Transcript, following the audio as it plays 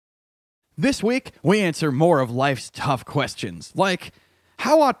This week, we answer more of life's tough questions, like,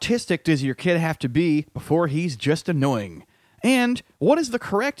 how autistic does your kid have to be before he's just annoying? And what is the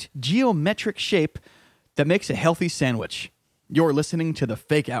correct geometric shape that makes a healthy sandwich? You're listening to the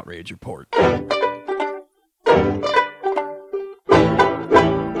Fake Outrage Report.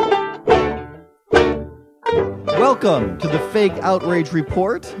 Welcome to the Fake Outrage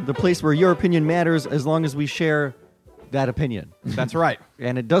Report, the place where your opinion matters as long as we share that opinion. That's right.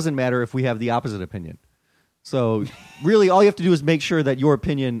 And it doesn't matter if we have the opposite opinion. So really, all you have to do is make sure that your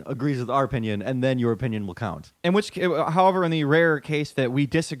opinion agrees with our opinion, and then your opinion will count. However, in the rare case that we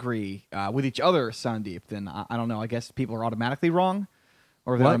disagree with each other, Sandeep, then I don't know, I guess people are automatically wrong,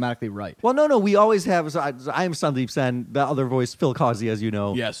 or they're automatically right. Well, no, we always have, so I am Sandeep Sen, the other voice, Phil Causey, as you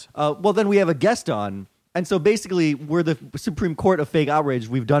know. Yes. Well, then we have a guest on. And so basically, we're the Supreme Court of Fake Outrage.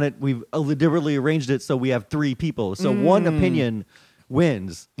 We've done it. We've deliberately arranged it so we have three people. So one opinion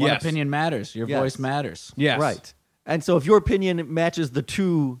wins. One opinion matters. Your voice matters. Yes. Right. And so if your opinion matches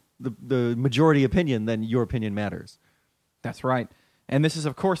the majority opinion, then your opinion matters. That's right. And this is,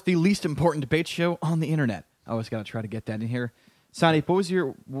 of course, the least important debate show on the internet. I always got to try to get that in here.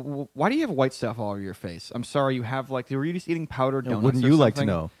 Sandeep, why do you have white stuff all over your face? I'm sorry, you have, were you just eating powdered donuts wouldn't or you something? like to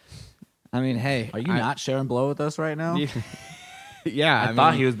know? I mean, hey. Are you not sharing blow with us right now? Yeah. I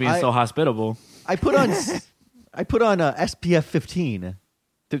thought he was being so hospitable. I put on SPF 15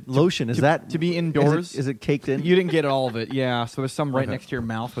 lotion. Is that to be indoors? Is it caked in? You didn't get all of it. Yeah. So there's some right next to your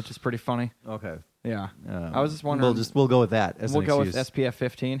mouth, which is pretty funny. Okay. Yeah. I was just wondering. We'll go with that as we'll an go excuse. with SPF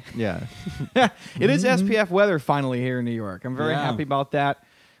 15. Yeah. It is SPF weather finally here in New York. I'm very happy about that.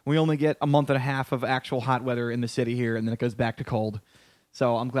 We only get a month and a half of actual hot weather in the city here, and then it goes back to cold.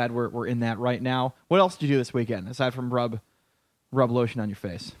 So I'm glad we're in that right now. What else did you do this weekend aside from rub lotion on your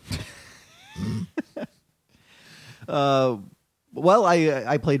face? Well,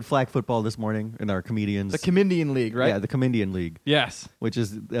 I played flag football this morning in our comedians. The Comedian League, right? Yeah, the Comedian League. Yes. Which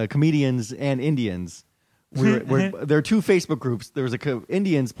is comedians and Indians. There are two Facebook groups. There was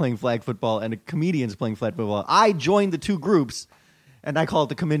Indians playing flag football and a comedians playing flag football. I joined the two groups, and I call it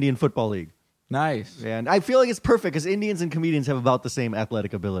the Comedian Football League. Nice. And I feel like it's perfect because Indians and comedians have about the same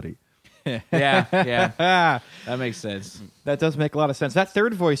athletic ability. Yeah. That makes sense. That does make a lot of sense. That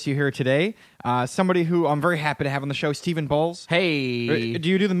third voice you hear today, somebody who I'm very happy to have on the show, Stephen Bolles. Hey. Do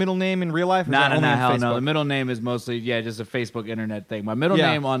you do the middle name in real life? No, hell no. The middle name is mostly, just a Facebook internet thing. My middle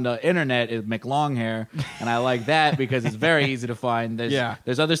name on the internet is McLonghair, and I like that because it's very easy to find.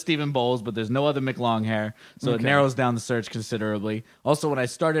 There's other Stephen Bolles, but there's no other McLonghair, so it narrows down the search considerably. Also, when I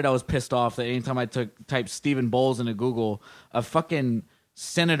started, I was pissed off that anytime I typed Stephen Bolles into Google, a fucking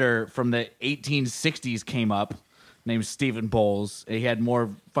senator from the 1860s came up named Stephen Bolles. He had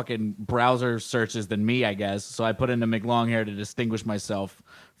more fucking browser searches than me, I guess. So I put in a McLonghair to distinguish myself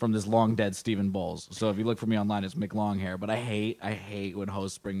from this long dead Stephen Bolles. So if you look for me online, it's McLonghair. But I hate when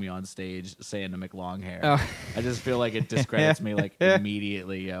hosts bring me on stage saying a McLonghair. Oh. I just feel like it discredits me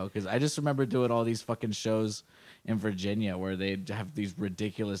immediately, because I just remember doing all these fucking shows in Virginia where they'd have these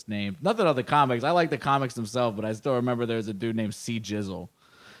ridiculous names. Nothing of the comics. I like the comics themselves, but I still remember there's a dude named C. Jizzle.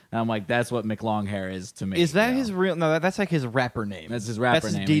 And I'm like, that's what McLonghair is to me. Is that his real... No, that's like his rapper name. That's his rapper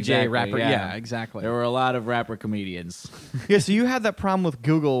name. That's his DJ exactly, rapper. Yeah, exactly. There were a lot of rapper comedians. Yeah, so you had that problem with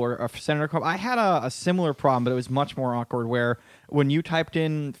Google or Senator... I had a similar problem, but it was much more awkward where when you typed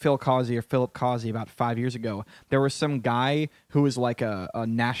in Phil Causey or Philip Causey about 5 years ago, there was some guy who was like a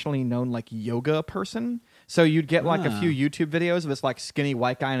nationally known yoga person. So you'd get a few YouTube videos of this skinny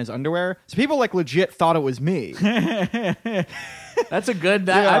white guy in his underwear. So people legit thought it was me. That's a good.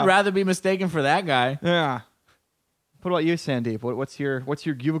 I'd rather be mistaken for that guy. Yeah. What about you, Sandeep? What's your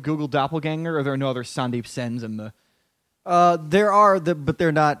you have a Google doppelganger, or are there no other Sandeep Sens in the? There are, but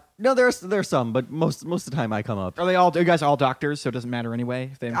they're not. No, there's some, but most of the time I come up. Are you guys all doctors? So it doesn't matter anyway.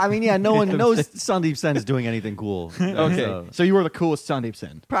 No one knows Sandeep Sen is doing anything cool. Okay, so you are the coolest Sandeep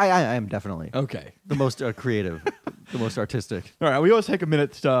Sen. I am definitely. Okay, the most creative, the most artistic. All right, we always take a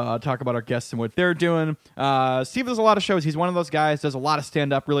minute to talk about our guests and what they're doing. Steve does a lot of shows. He's one of those guys. Does a lot of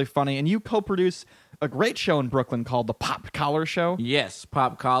stand up, really funny, and you co-produce a great show in Brooklyn called the Pop Collar Show. Yes,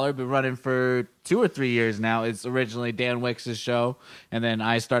 Pop Collar. Been running for 2 or 3 years now. It's originally Dan Wicks' show, and then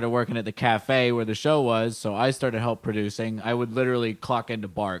I started working at the cafe where the show was, so I started help producing. I would literally clock into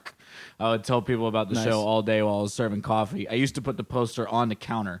bark. I would tell people about the show all day while I was serving coffee. I used to put the poster on the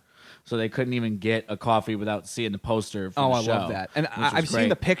counter, so they couldn't even get a coffee without seeing the poster for the show. I love that. And I've seen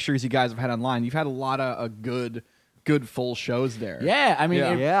the pictures you guys have had online. You've had a lot of good full shows there. Yeah, I mean...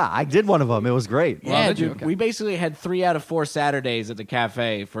 I did one of them. It was great. Yeah, well, dude. Okay. We basically had 3 out of 4 Saturdays at the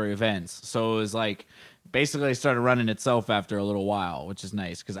cafe for events. So it was basically started running itself after a little while, which is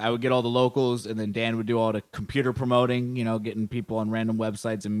nice because I would get all the locals and then Dan would do all the computer promoting, getting people on random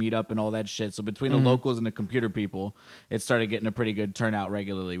websites and meet up and all that shit. So between the locals and the computer people, it started getting a pretty good turnout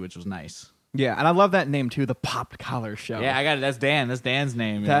regularly, which was nice. Yeah, and I love that name too, the Popped Collar Show. Yeah, I got it. That's Dan. That's Dan's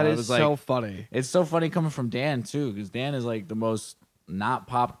name. That is so funny. It's so funny coming from Dan too, because Dan is like the most not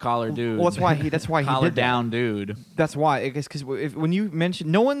popped collar dude. Well, that's why he collar did down that. dude. That's why, because when you mention,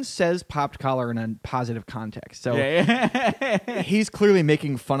 no one says popped collar in a positive context. So he's clearly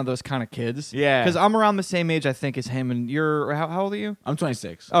making fun of those kind of kids. Yeah, because I'm around the same age, I think, as him. And you're how old are you? I'm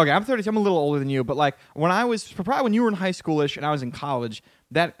 26. Okay, I'm 30. I'm a little older than you, but like when I was probably when you were in high schoolish and I was in college,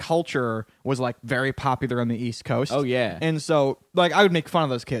 that culture was like very popular on the East Coast. Oh yeah, and so like I would make fun of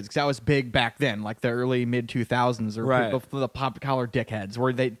those kids because that was big back then, like the early mid 2000s, or right. the popped collar dickheads,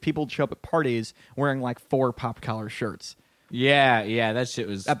 where people show up at parties wearing like 4 popped collar shirts. Yeah, that shit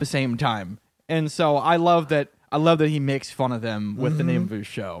was at the same time, and so I love that he makes fun of them with the name of his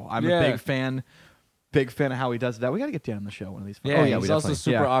show. I'm a big fan. Big fan of how he does that. We got to get Dan on the show one of these. Yeah, he's also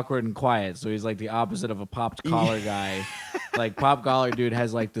super awkward and quiet, so he's like the opposite of a popped collar guy. Like popped collar dude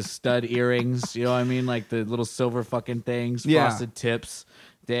has like the stud earrings, you know what I mean? Like the little silver fucking things, frosted tips.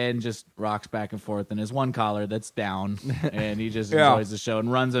 Dan just rocks back and forth in his one collar that's down, and he just enjoys the show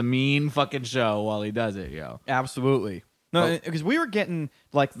and runs a mean fucking show while he does it, Absolutely. No, because we were getting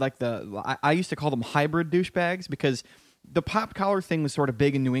I used to call them hybrid douchebags because the pop collar thing was sort of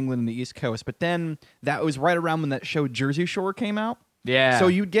big in New England and the East Coast, but then that was right around when that show Jersey Shore came out. Yeah. So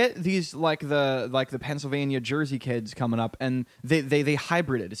you'd get these like the Pennsylvania Jersey kids coming up, and they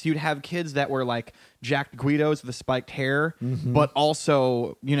hybrided. So you'd have kids that were like Jack Guidos with the spiked hair, but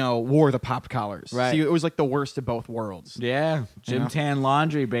also wore the popped collars. Right. So it was like the worst of both worlds. Yeah. Gym tan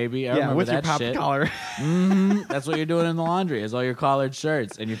laundry, baby. I remember with that your popped shit. collar. That's what you're doing in the laundry. Is all your collared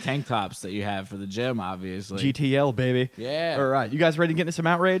shirts and your tank tops that you have for the gym, obviously. GTL, baby. Yeah. All right, you guys ready to get into some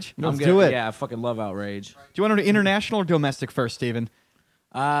outrage? Let's do it. Yeah, I fucking love outrage. Do you want to do international or domestic first, Steven?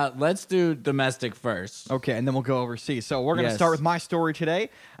 Let's do domestic first. Okay, and then we'll go overseas. So we're going to start with my story today.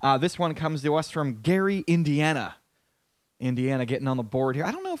 This one comes to us from Gary, Indiana. Indiana getting on the board here.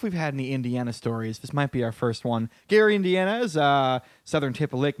 I don't know if we've had any Indiana stories. This might be our first one. Gary, Indiana is southern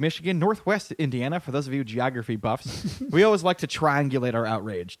tip of Lake Michigan, northwest Indiana, for those of you geography buffs. We always like to triangulate our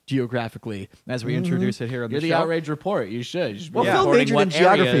outrage geographically as we introduce it here on the show. You're the outrage report. You should. Well, Phil majored in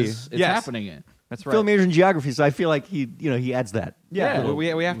geography. It's happening in. That's right. Phil majored in geography, so I feel like he adds that. Yeah, we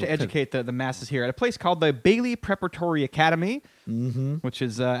have to educate the masses here at a place called the Bailey Preparatory Academy, which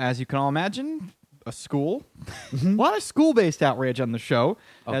is, as you can all imagine, a school. A lot of school-based outrage on the show.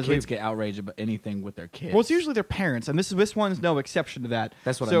 As kids get outraged about anything with their kids. Well, it's usually their parents, and this one's no exception to that.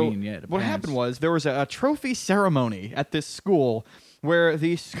 That's what I mean, yeah. What happened was there was a trophy ceremony at this school where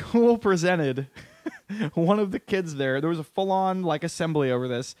the school presented one of the kids there. There was a full-on assembly over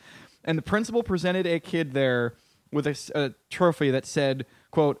this. And the principal presented a kid there with a trophy that said,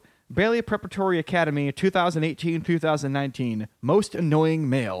 quote, Bailey Preparatory Academy 2018-2019, most annoying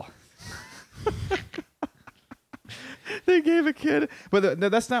male. They gave a kid, but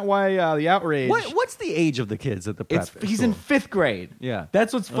that's not why the outrage. What's the age of the kids at the prep school? He's in 5th grade. Yeah.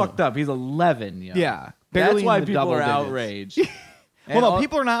 That's what's fucked up. He's 11. Yeah. That's why people are outraged. Well, no,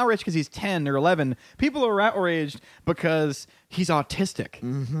 people are not outraged because he's 10 or 11. People are outraged because he's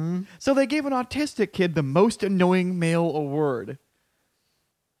autistic. So they gave an autistic kid the most annoying male award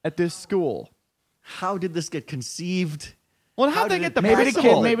at this school. How did this get conceived? Well, how'd they get the maybe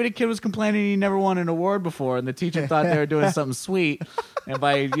principal? Maybe the kid was complaining he never won an award before, and the teacher thought they were doing something sweet, and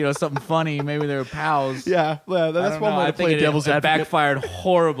by something funny, maybe they were pals. Yeah, that's one way to play devil's advocate. Backfired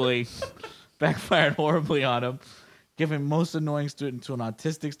horribly. Backfired horribly on him. Giving most annoying student to an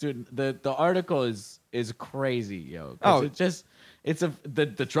autistic student. The article is crazy, yo. Oh,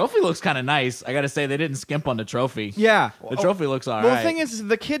 the trophy looks kind of nice. I gotta say they didn't skimp on the trophy. Yeah, the trophy looks all right. Well, the thing is,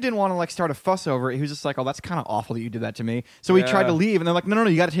 the kid didn't want to start a fuss over it. He was just like, "Oh, that's kind of awful that you did that to me." So he tried to leave, and they're like, "No,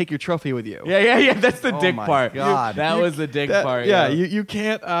 you got to take your trophy with you." Yeah. That's the dick part. God. That was the dick part. Yeah, you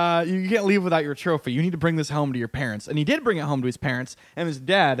can't leave without your trophy. You need to bring this home to your parents. And he did bring it home to his parents and his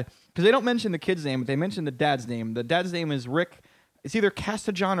dad, because they don't mention the kid's name, but they mention the dad's name. The dad's name is Rick. It's either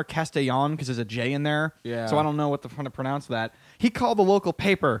Castellon or Castellon because there's a J in there. Yeah. So I don't know what to pronounce that. He called the local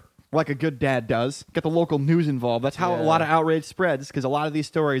paper like a good dad does. Get the local news involved. That's how a lot of outrage spreads, because a lot of these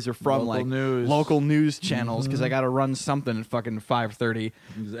stories are from local news channels, because I got to run something at fucking 5:30.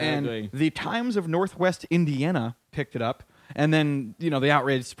 Exactly. And the Times of Northwest Indiana picked it up, and then the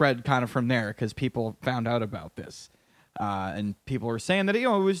outrage spread kind of from there because people found out about this. And people were saying that it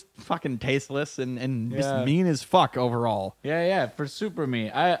was fucking tasteless and just mean as fuck overall. Yeah, for super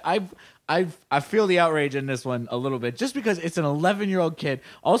mean. I I feel the outrage in this one a little bit, just because it's an 11-year-old kid.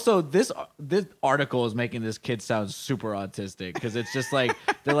 Also, this article is making this kid sound super autistic, because it's just like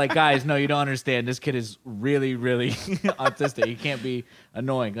they're like, guys, no, you don't understand. This kid is really, really autistic. He can't be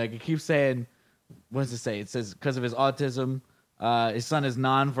annoying. Like, it keeps saying, what does it say? It says because of his autism, his son is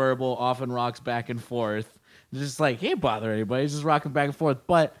nonverbal, often rocks back and forth. It's just like, he ain't bother anybody. He's just rocking back and forth.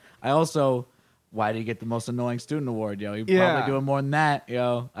 But I also. Why did he get the most annoying student award, yo? He probably doing more than that,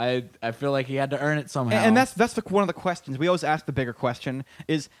 yo. I feel like he had to earn it somehow. And that's one of the questions. We always ask the bigger question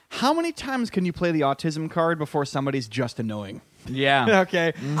is, how many times can you play the autism card before somebody's just annoying? Yeah.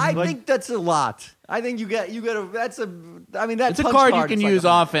 Okay. Mm-hmm. I think that's a lot. I think you got to. That's a. I mean, that's a card you can use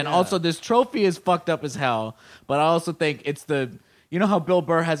like often. Yeah. Also, this trophy is fucked up as hell. But I also think it's the. You know how Bill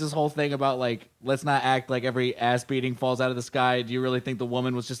Burr has this whole thing about, like, let's not act like every ass beating falls out of the sky. Do you really think the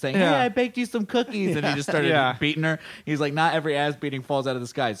woman was just saying, hey, I baked you some cookies, and he just started beating her? He's like, not every ass beating falls out of the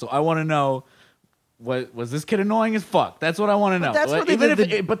sky. So I want to know, was this kid annoying as fuck? That's what I want to know. That's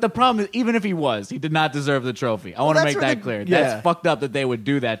what but the problem is, even if he was, he did not deserve the trophy. I want to make that clear. Yeah. That's fucked up that they would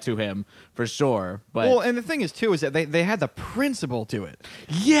do that to him, for sure. But and the thing is, too, is that they had the principal do it.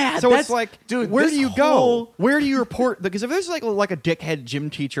 Yeah, so it's like, dude, where do you go? Where do you report? Because if there's like a dickhead gym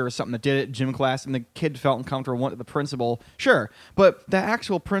teacher or something that did it in gym class and the kid felt uncomfortable, went to the principal, sure. But the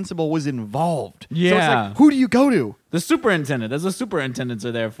actual principal was involved. Yeah. So it's like, who do you go to? The superintendent. That's what superintendents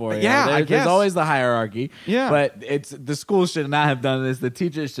are there for. Yeah, I guess. There's always the hierarchy. Yeah. But it's the school should not have done this. The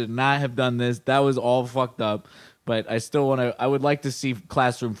teachers should not have done this. That was all fucked up. But I still want to. I would like to see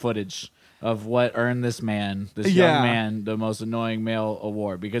classroom footage of what earned this young man, the most annoying male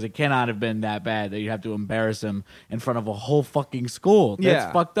award, because it cannot have been that bad that you have to embarrass him in front of a whole fucking school.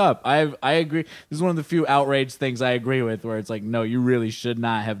 That's fucked up. I agree. This is one of the few outrage things I agree with, where it's like, no, you really should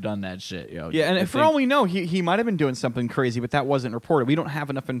not have done that shit, yo. Yeah, and for all we know, he might have been doing something crazy, but that wasn't reported. We don't have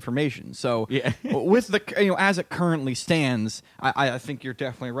enough information. So with the as it currently stands, I think you're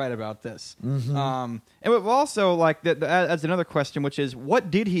definitely right about this. Mm-hmm. And we've also, like, as another question, which is, what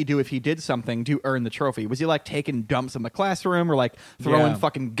did he do if he did something to earn the trophy? Was he like taking dumps in the classroom, or like throwing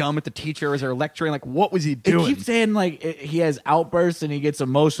fucking gum at the teacher as they're lecturing? Like, what was he doing? It keeps saying like he has outbursts and he gets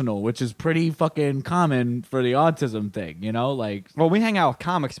emotional, which is pretty fucking common for the autism thing, you know? Like, well, we hang out with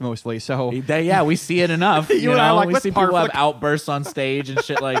comics mostly, so we see it enough. you and I, like, we see people have outbursts on stage and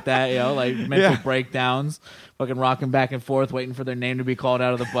shit like that, you know, like mental breakdowns, fucking rocking back and forth, waiting for their name to be called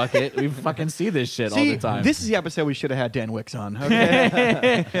out of the bucket. We fucking see this shit all the time. This is the episode we should have had Dan Wicks on.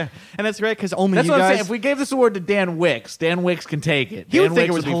 Okay, and that's great because only that's you what guys. I'm saying. If we gave this award to Dan Wicks can take it. He would think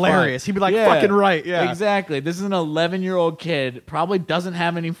it was hilarious. He'd be like, fucking right. Yeah, exactly. This is an 11-year-old kid, probably doesn't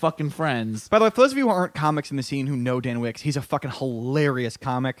have any fucking friends. By the way, for those of you who aren't comics in the scene who know Dan Wicks, he's a fucking hilarious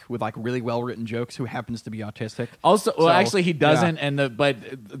comic with like really well written jokes who happens to be autistic. Also, actually, he doesn't. Yeah. And but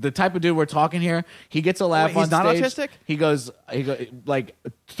the type of dude we're talking here, he gets a laugh on stage. He's not autistic? He goes like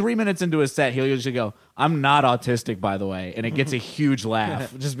 3 minutes into his set, he'll usually go, "I'm not autistic, by the way," and it gets a huge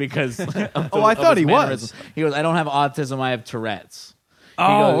laugh just because. I thought he was. He goes, "I don't have autism, I have Tourette's."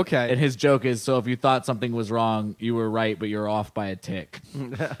 Oh, okay. And his joke is, so if you thought something was wrong, you were right, but you're off by a tick,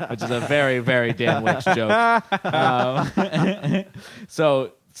 which is a very, very Dan Wicks joke.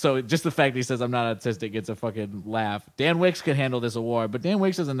 So just the fact that he says I'm not autistic gets a fucking laugh. Dan Wicks could handle this award, but Dan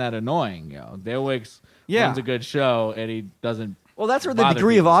Wicks isn't that annoying, yo. Dan Wicks runs a good show, and he doesn't. Well, that's where the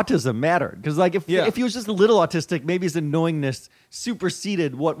degree of autism mattered, because like if he was just a little autistic, maybe his annoyingness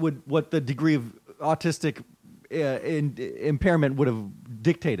superseded what the degree of autistic impairment would have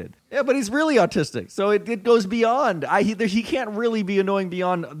dictated. Yeah, but he's really autistic, so it goes beyond. He can't really be annoying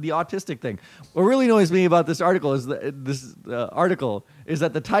beyond the autistic thing. What really annoys me about this article is that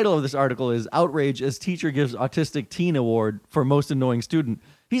the title of this article is "Outrage as Teacher Gives Autistic Teen Award for Most Annoying Student."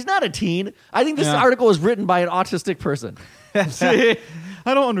 He's not a teen. I think this article was written by an autistic person. I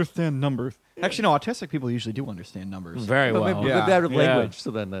don't understand numbers. Actually, no, autistic people usually do understand numbers. Very well. Maybe with that language,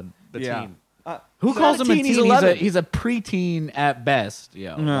 so then the teen. Who calls him a teen? He's a preteen at best.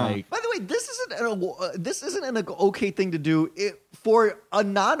 Yo. No. By the way, this isn't an okay thing to do for a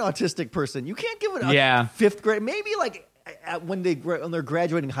non-autistic person. You can't give it a fifth grade. Maybe like when they're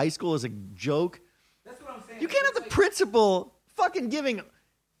graduating high school as a joke. That's what I'm saying. You can't have the principal fucking giving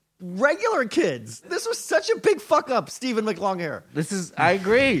regular kids. This was such a big fuck up, Stephen McLonghair. I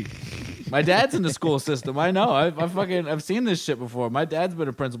agree. My dad's in the school system. I know. I've seen this shit before. My dad's been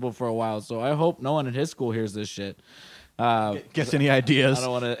a principal for a while, so I hope no one at his school hears this shit. Gets any ideas? I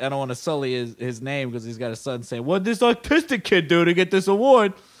don't want to sully his name because he's got a son saying, "What did this autistic kid do to get this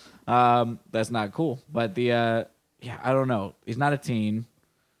award?" That's not cool. But I don't know. He's not a teen.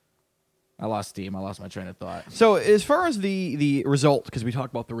 I lost steam. I lost my train of thought. So as far as the result, because we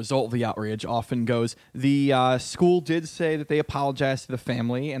talked about the result of the outrage often goes, the school did say that they apologized to the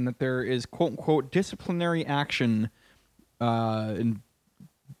family and that there is quote unquote disciplinary action in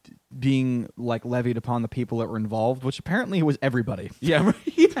being like levied upon the people that were involved, which apparently was everybody. Yeah,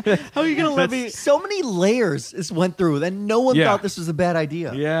 right. How are you gonna levy? So many layers this went through, and no one thought this was a bad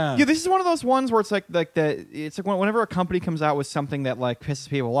idea. Yeah. Yeah, this is one of those ones where it's like whenever a company comes out with something that like pisses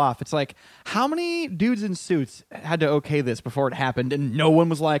people off, it's like, how many dudes in suits had to okay this before it happened, and no one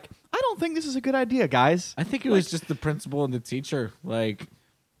was like, I don't think this is a good idea, guys. I think it was just the principal and the teacher, like,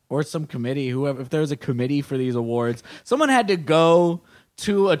 or some committee. Whoever, if there was a committee for these awards, someone had to go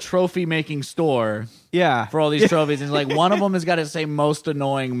to a trophy making store for all these trophies, and like one of them has got to say most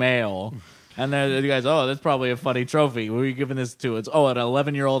annoying male, and then the guys, oh, that's probably a funny trophy. Who are you giving this to? It's an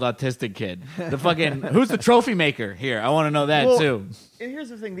 11-year-old autistic kid. The fucking who's the trophy maker here? I want to know that too. And here's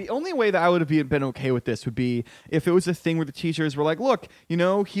the thing: the only way that I would have been okay with this would be if it was a thing where the teachers were like, "Look,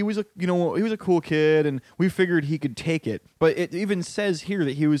 he was a cool kid, and we figured he could take it." But it even says here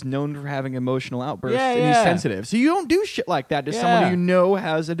that he was known for having emotional outbursts and he's sensitive. So you don't do shit like that to someone who you know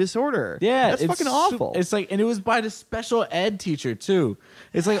has a disorder. Yeah, that's fucking awful. It's like, and it was by the special ed teacher too.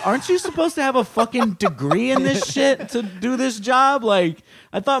 It's like, aren't you supposed to have a fucking degree in this shit to do this job? Like,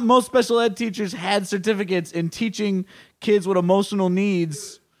 I thought most special ed teachers had certificates in teaching kids with emotional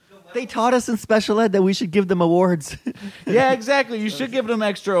needs. They taught us in special ed that we should give them awards. Yeah, exactly. You should give them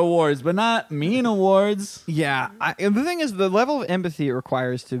extra awards, but not mean awards. Yeah. And the thing is, the level of empathy it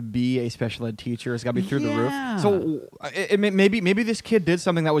requires to be a special ed teacher has got to be through the roof. So maybe this kid did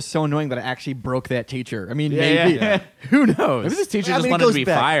something that was so annoying that it actually broke that teacher. I mean, maybe. Yeah. Who knows? Maybe this teacher just wanted to be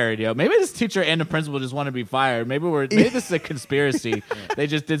fired. Maybe this teacher and the principal just wanted to be fired. Maybe this is a conspiracy. They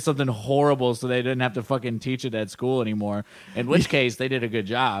just did something horrible so they didn't have to fucking teach it at school anymore. In which case, they did a good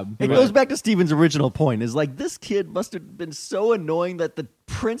job. It goes back to Steven's original point, is like, this kid must have been so annoying that the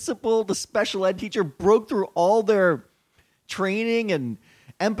principal, the special ed teacher, broke through all their training and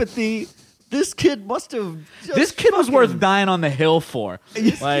empathy. This kid must have... This kid was worth dying on the hill for.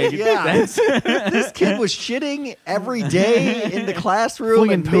 Like, this kid was shitting every day in the classroom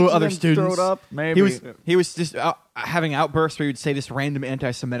and making other them students. throw it up. Maybe. He was just having outbursts where he would say this random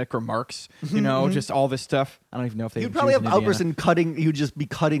anti-Semitic remarks, just all this stuff. I don't even know if they... He'd probably have outbursts and cutting... He would just be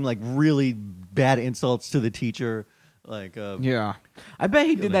cutting like really bad insults to the teacher. Like, I bet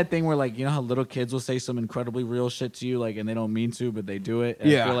he did that thing where, like, you know how little kids will say some incredibly real shit to you, like, and they don't mean to, but they do it.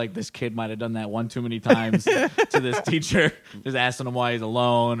 And I feel like this kid might have done that one too many times to this teacher, just asking him why he's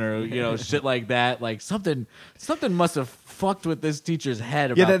alone, or shit like that. Like something must have fucked with this teacher's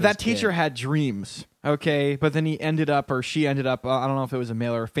head. About that teacher had dreams. Okay, but then she ended up, I don't know if it was a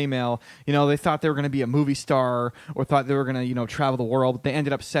male or a female, they thought they were going to be a movie star or thought they were going to, travel the world. But they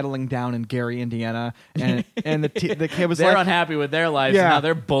ended up settling down in Gary, Indiana. And the kid was they're unhappy with their lives. Yeah. And now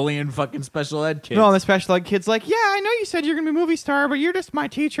they're bullying fucking special ed kids. No, the special ed kid's like, yeah, I know you said you're going to be a movie star, but you're just my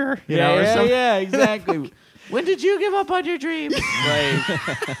teacher. Yeah, exactly. When did you give up on your dreams?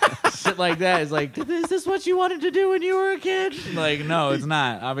 Like, shit like that. It's like, is this what you wanted to do when you were a kid? Like, no, it's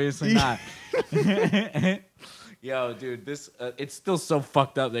not. Obviously not. Yo, dude, this it's still so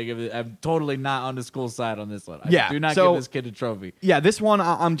fucked up. They give it. I'm totally not on the school side on this one. Do not give this kid a trophy. Yeah, this one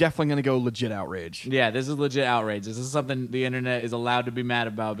I'm definitely gonna go legit outrage. Yeah, this is legit outrage. This is something the internet is allowed to be mad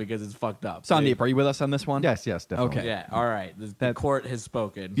about because it's fucked up. Sandeep, are you with us on this one? Yes, definitely. Okay. Yeah, all right. The court has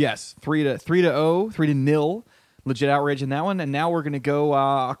spoken. Yes, 3-0, legit outrage in that one, and now we're gonna go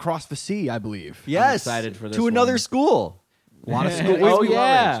across the sea, I believe. Yes, I'm excited for this to another school. A lot of school.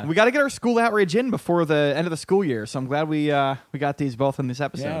 Outrage. We got to get our school outrage in before the end of the school year. So I'm glad we got these both in this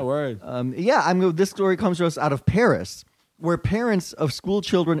episode. Yeah, word. This story comes to us out of Paris, where parents of school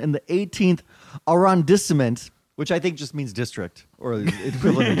children in the 18th arrondissement, which I think just means district or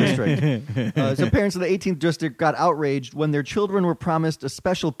equivalent of district. So parents of the 18th district got outraged when their children were promised a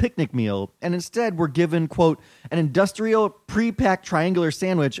special picnic meal and instead were given, quote, an industrial pre-packed triangular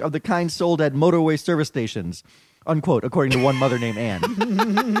sandwich of the kind sold at motorway service stations. Unquote, according to one mother named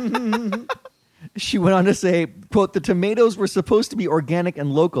Anne. She went on to say, quote, the tomatoes were supposed to be organic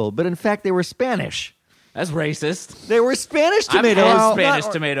and local, but in fact they were Spanish. That's racist. They were Spanish tomatoes. I've had Spanish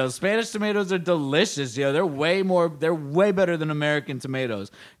tomatoes. Spanish tomatoes are delicious, yo. They're way better than American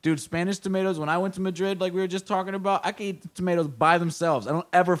tomatoes. Dude, Spanish tomatoes, when I went to Madrid, like we were just talking about, I can eat the tomatoes by themselves. I don't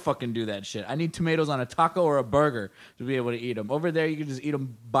ever fucking do that shit. I need tomatoes on a taco or a burger to be able to eat them. Over there, you can just eat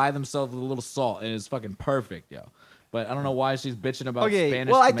them by themselves with a little salt, and it's fucking perfect, yo. But I don't know why she's bitching about Spanish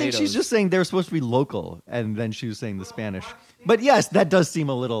well, I tomatoes. think she's just saying they're supposed to be local, and then she was saying the Spanish. But yes, that does seem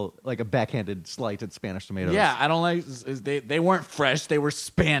a little like a backhanded slight at Spanish tomatoes. Yeah, I don't like. They weren't fresh. They were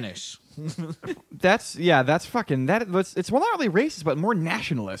Spanish. That's fucking that. It's well, not really racist, but more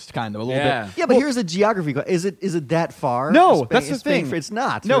nationalist kind of a little bit. Yeah, but here's a geography. Is it that far? No, that's the thing. It's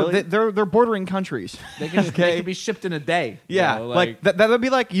not. No, really. they're bordering countries. They can be shipped in a day. Yeah, you know, like that would be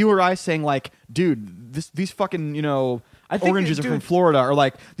like you or I saying like, dude, these fucking I think oranges are from Florida, or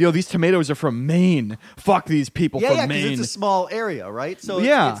like, these tomatoes are from Maine. Fuck these people from Maine. Because it's a small area, right? So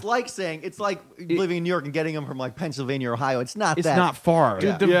it's like living in New York and getting them from like Pennsylvania or Ohio. It's not far.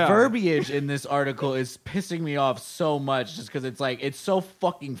 Dude, the verbiage in this article is pissing me off so much just because it's so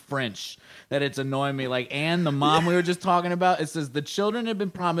fucking French that it's annoying me. Like, and the mom we were just talking about, it says the children have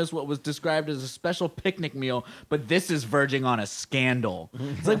been promised what was described as a special picnic meal, but this is verging on a scandal.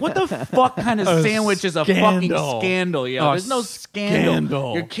 It's like, what the fuck kind of sandwich is a fucking scandal, yo? There's no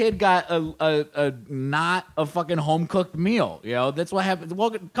scandal. Your kid got a not a fucking home cooked meal, That's what happened.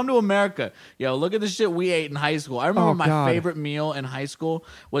 Well, come to America, Look at the shit we ate in high school. I remember my favorite meal in high school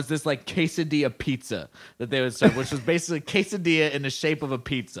was this like quesadilla pizza that they would serve, which was basically quesadilla in the shape of a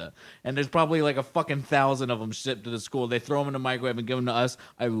pizza. And there's probably like a fucking 1,000 of them shipped to the school. They throw them in the microwave and give them to us.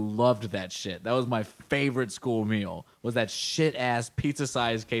 I loved that shit. That was my favorite school meal. Was that shit ass pizza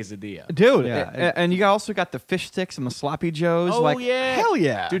sized quesadilla, dude? Yeah. And you also got the fish sticks and the sloppy joes. Oh yeah, hell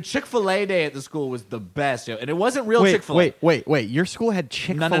yeah, dude! Chick-fil-A day at the school was the best, and it wasn't real Chick-fil-A. Wait! Your school had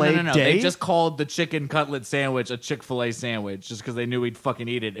Chick-fil-A No. day? They just called the chicken cutlet sandwich a Chick-fil-A sandwich, just because they knew we'd fucking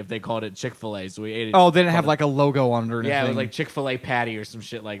eat it if they called it Chick-fil-A. So we ate it. Oh, they didn't have like a logo on it or anything. Yeah, it was like Chick-fil-A patty or some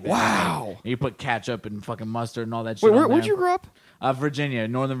shit like that. Wow! And you put ketchup and fucking mustard and all that shit. Where'd you grow up? Virginia,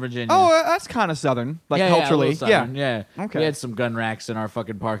 Northern Virginia. Oh, that's kind of southern, like culturally. Yeah. Okay. We had some gun racks in our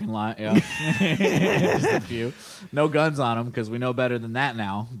fucking parking lot. Yeah, just a few. No guns on them because we know better than that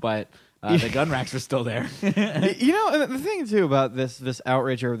now. But the gun racks are still there. The thing too about this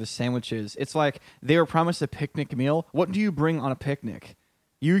outrage over the sandwiches, it's like they were promised a picnic meal. What do you bring on a picnic?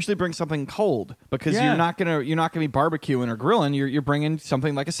 You usually bring something cold because you're not gonna be barbecuing or grilling. You're bringing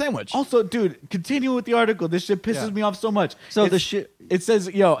something like a sandwich. Also, dude, continue with the article. This shit pisses me off so much. So it says,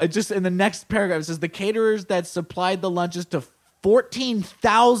 it just in the next paragraph it says the caterers that supplied the lunches to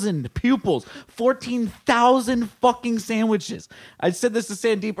 14,000 pupils, 14,000 fucking sandwiches. I said this to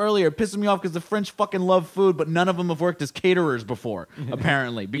Sandeep earlier. It pisses me off because the French fucking love food, but none of them have worked as caterers before,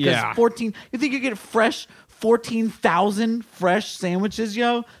 apparently. Because 14, you think you get fresh 14,000 fresh sandwiches,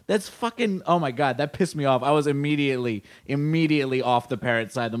 yo? That's fucking, oh my God, that pissed me off. I was immediately off the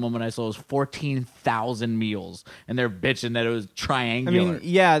parent side the moment I saw it was 14,000 meals, and they're bitching that it was triangular. I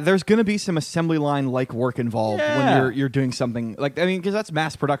mean, there's going to be some assembly line like work involved when you're doing something like, because that's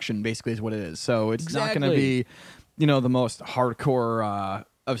mass production basically is what it is. So it's not going to be, the most hardcore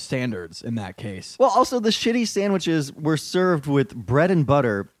of standards in that case. Well, also the shitty sandwiches were served with bread and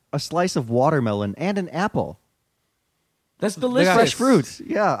butter, a slice of watermelon, and an apple. That's delicious. Fresh fruits.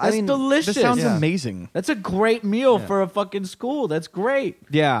 Yeah, that's delicious. This sounds amazing. That's a great meal for a fucking school. That's great.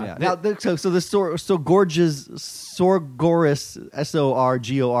 Yeah. Now, so the so gorgeous Sorgores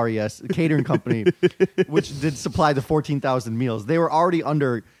Sorgores catering company, which did supply the 14,000 meals, they were already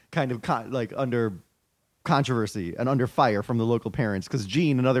under under controversy and under fire from the local parents because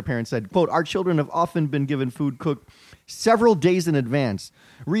Jean, another parent, said, "quote Our children have often been given food cooked several days in advance,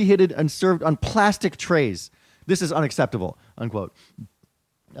 reheated and served on plastic trays. This is unacceptable," unquote.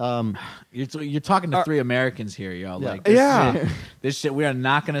 You're talking to three Americans here, y'all. Like, this shit. We are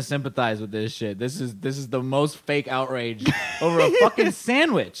not going to sympathize with this shit. This is the most fake outrage over a fucking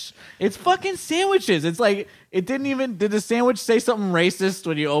sandwich. It's fucking sandwiches. It's like it didn't even. Did the sandwich say something racist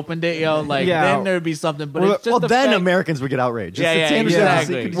when you opened it, yo? Like then there'd be something. But it's just then Americans would get outraged.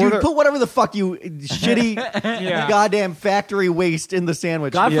 Exactly. Dude, put whatever the fuck you shitty goddamn factory waste in the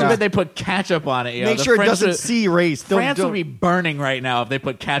sandwich. God forbid they put ketchup on it. Yo. Make sure it doesn't see race. France would be burning right now if they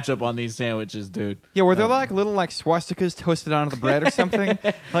put ketchup on these sandwiches, dude. Yeah, were there like little like swastikas toasted onto the bread or something?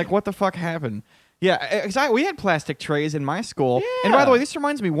 Like what the fuck happened? Yeah, exactly. We had plastic trays in my school. Yeah. And by the way, this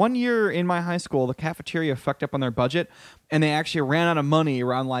reminds me, one year in my high school, the cafeteria fucked up on their budget, and they actually ran out of money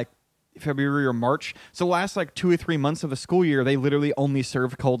around like February or March. So the last like 2 or 3 months of the school year, they literally only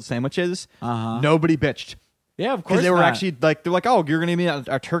served cold sandwiches. Nobody bitched. Yeah, of course. They were actually like, they're like, oh, you're gonna give me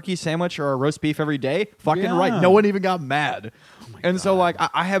a turkey sandwich or a roast beef every day? Fucking right. No one even got mad. And so, like,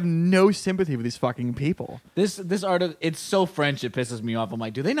 I have no sympathy with these fucking people. This article, it's so French, it pisses me off. I'm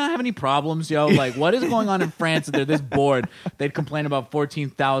like, do they not have any problems, yo? Like, what is going on in France that they're this bored? They'd complain about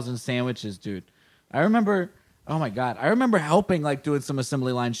 14,000 sandwiches, dude. I remember Oh my God. I remember helping like doing some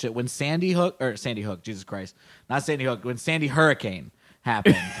assembly line shit when Sandy Hook, Jesus Christ. Not Sandy Hook, when Sandy Hurricane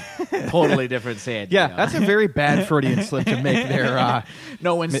happened. Totally different Sandy. Yeah, that's a very bad Freudian slip to make there.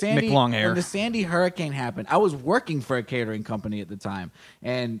 No, when McLonghair. when the Sandy Hurricane happened, I was working for a catering company at the time,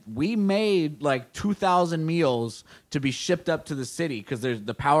 and we made like 2,000 meals to be shipped up to the city because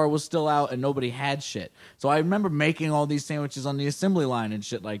the power was still out and nobody had shit. So I remember making all these sandwiches on the assembly line and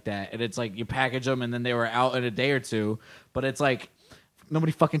shit like that. And it's like you package them and then they were out in a day or two, but it's like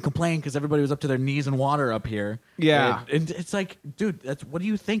nobody fucking complained because everybody was up to their knees in water up here. Yeah. And it's like, dude, what do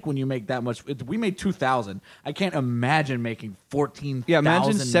you think when you make that much? We made 2,000. I can't imagine making 14,000 Yeah,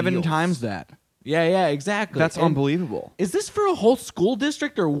 imagine 7 meals. times that. Yeah, exactly. That's unbelievable. Is this for a whole school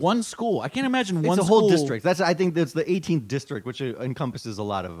district or one school? I can't imagine one It's a school. whole district. I think that's the 18th district, which encompasses a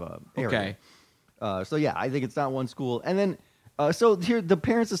lot of area. Okay. So yeah, I think it's not one school. And then, so here, the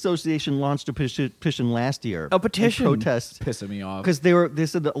Parents Association launched a petition last year. A petition? In protest. Pissing me off. Because they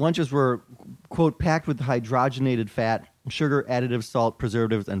said that lunches were, quote, packed with hydrogenated fat, sugar, additives, salt,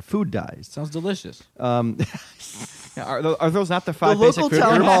 preservatives, and food dyes. Sounds delicious. Are those not the 5 The basic local food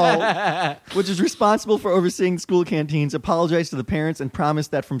town groups? hall, which is responsible for overseeing school canteens, apologized to the parents and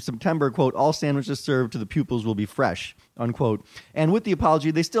promised that from September, quote, all sandwiches served to the pupils will be fresh, unquote. And with the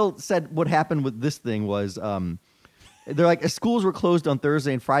apology, they still said what happened with this thing was they're like, schools were closed on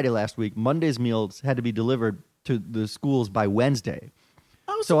Thursday and Friday last week. Monday's meals had to be delivered to the schools by Wednesday.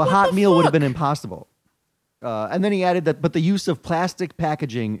 Oh, So a hot meal would have been impossible. And then he added that, but the use of plastic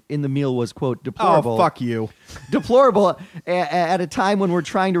packaging in the meal was, quote, deplorable. Oh, fuck you. Deplorable at a time when we're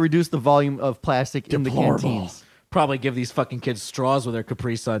trying to reduce the volume of plastic in the canteens. Probably give these fucking kids straws with their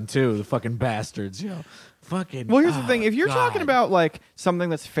Capri Sun too. The fucking bastards, yo. Fucking. Well, here's the thing. If you're God. talking about like something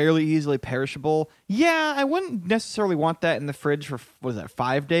that's fairly easily perishable, yeah, I wouldn't necessarily want that in the fridge for,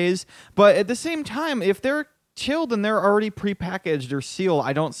 5 days? But at the same time, if they're chilled and they're already prepackaged or sealed,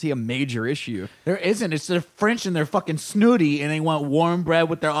 I don't see a major issue. There isn't. It's the French and they're fucking snooty and they want warm bread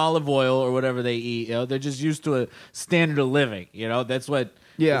with their olive oil or whatever they eat. You know, they're just used to a standard of living. You know, that's what.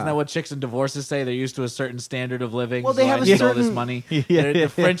 Yeah. Isn't that what chicks in divorces say? They're used to a certain standard of living. Well, they so have I a need all certain- this money. Yeah. The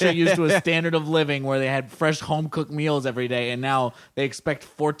French are used to a standard of living where they had fresh home cooked meals every day, and now they expect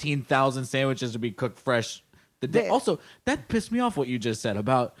 14,000 sandwiches to be cooked fresh. Also, that pissed me off what you just said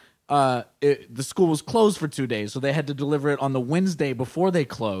about the school was closed for 2 days, so they had to deliver it on the Wednesday before they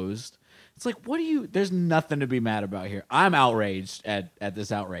closed. It's like, what do you? There's nothing to be mad about here. I'm outraged at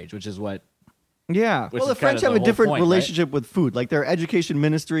this outrage, which is what. Yeah. Which Well, the is kind French of have the a whole different point, relationship with food. Like their education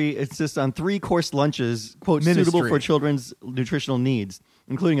ministry insists on 3-course lunches, quote, suitable Ministry. for children's nutritional needs,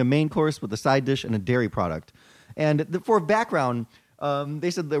 including a main course with a side dish and a dairy product. And for background,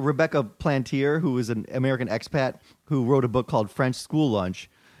 they said that Rebecca Plantier, who is an American expat who wrote a book called French School Lunch,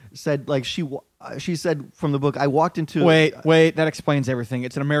 said like she said from the book, I walked into Wait, that explains everything.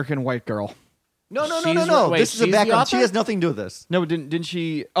 It's an American white girl. No. Wait, This is a she's the background. She author? has nothing to do with this. No, didn't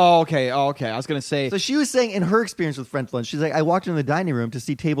she? Oh, okay. I was gonna say. So she was saying in her experience with French lunch, she's like, I walked into the dining room to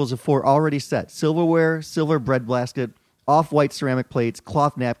see tables of 4 already set. Silverware, silver bread basket, off-white ceramic plates,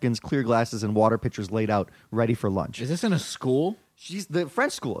 cloth napkins, clear glasses, and water pitchers laid out, ready for lunch. Is this in a school? She's the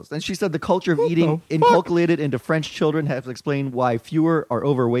French schools. And she said the culture of eating inculcated into French children has explained why fewer are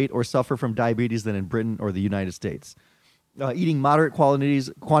overweight or suffer from diabetes than in Britain or the United States. Eating moderate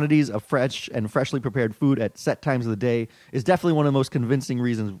quantities of fresh and freshly prepared food at set times of the day is definitely one of the most convincing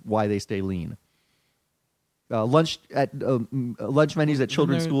reasons why they stay lean. Lunch menus at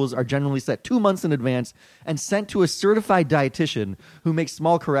children's schools are generally set 2 months in advance and sent to a certified dietitian who makes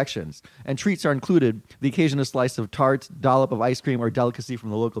small corrections. And treats are included: the occasional slice of tart, dollop of ice cream, or delicacy from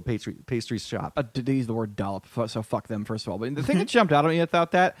the local pastry shop. They use the word dollop, so fuck them, first of all. But the thing that jumped out at me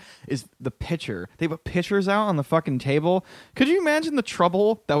about that is the pitcher. They put pitchers out on the fucking table. Could you imagine the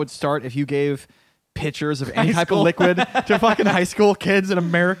trouble that would start if you gave pitchers of any type of liquid to fucking high school kids in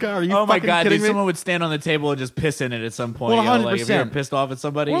America? Are you Oh my fucking god! kidding me? Someone would stand on the table and just piss in it at some point. Well, you know, like if 100%. you're pissed off at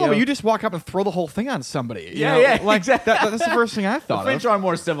somebody. Well, you know? but you just walk up and throw the whole thing on somebody. you Yeah, know? yeah, Like, exactly. That's the first thing I The thought French of. are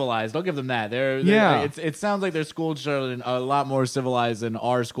more civilized. I'll give them that. Yeah. It sounds like their school children are a lot more civilized than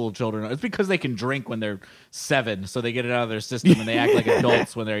our school children. It's because they can drink when they're 7, so they get it out of their system and they act like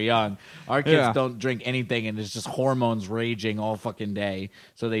adults when they're young. Our kids Yeah. don't drink anything and it's just hormones raging all fucking day,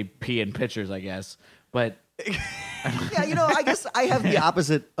 so they pee in pitchers, I guess. But Yeah, I guess I have the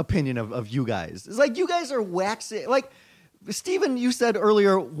opposite opinion of you guys. It's like you guys are waxing. Like, Stephen, you said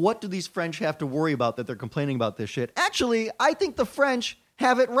earlier, what do these French have to worry about that they're complaining about this shit? Actually, I think the French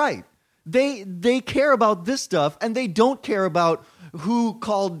have it right. They care about this stuff, and they don't care about who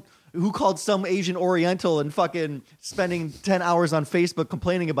called some Asian Oriental and fucking spending 10 hours on Facebook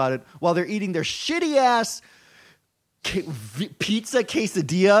complaining about it while they're eating their shitty ass pizza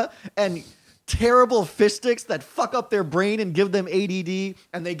quesadilla and terrible fish sticks that fuck up their brain and give them ADD,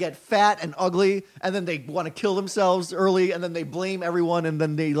 and they get fat and ugly, and then they want to kill themselves early, and then they blame everyone, and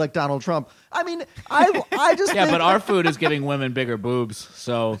then they like Donald Trump. I mean, I just yeah, but our food is giving women bigger boobs,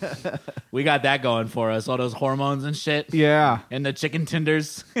 so we got that going for us. All those hormones and shit. Yeah, and the chicken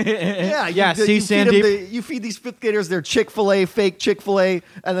tenders. You feed these fifth graders their Chick-fil-A, fake Chick-fil-A,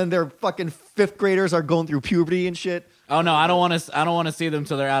 and then their fucking fifth graders are going through puberty and shit. Oh no, I don't want to see them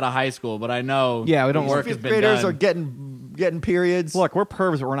till they're out of high school. But I know, yeah, we don't work. Fifth graders are getting periods. Look, we're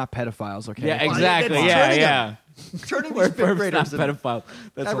pervs, but we're not pedophiles. Okay. Yeah, exactly. Yeah. Turning these fifth graders, not pedophiles.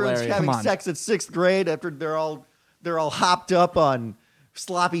 That's everyone's hilarious. having sex at sixth grade after they're all hopped up on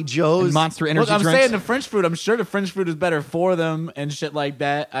sloppy joes, and Monster Energy Look, I'm drinks. saying the French food. I'm sure the French food is better for them and shit like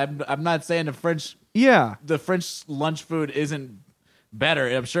that. I'm not saying the French. Yeah. The French lunch food isn't better.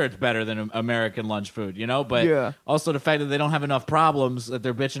 I'm sure it's better than American lunch food, but also the fact that they don't have enough problems, that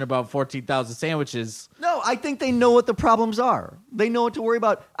they're bitching about 14,000 sandwiches. No, I think they know what the problems are. They know what to worry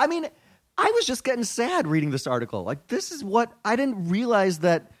about. I mean, I was just getting sad reading this article. Like, this is what I didn't realize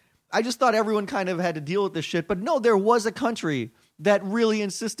that. I just thought everyone kind of had to deal with this shit. But no, there was a country that really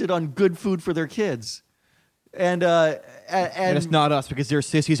insisted on good food for their kids. And it's not us because they're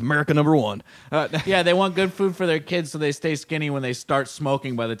sissies. America number one. Yeah, they want good food for their kids so they stay skinny when they start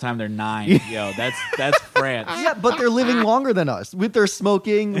smoking by the time they're 9. Yo, that's France. Yeah, but they're living longer than us with their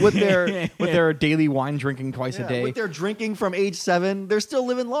smoking, with their daily wine drinking twice a day, with their drinking from age 7. They're still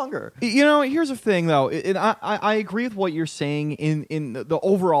living longer. Here's the thing though, and I agree with what you're saying in the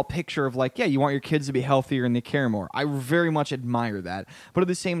overall picture of like, yeah, you want your kids to be healthier and they care more. I very much admire that, but at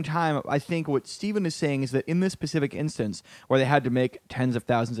the same time, I think what Steven is saying is that in this specific instance where they had to make tens of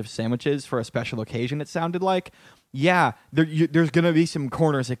thousands of sandwiches for a special occasion, it sounded like, yeah, there's going to be some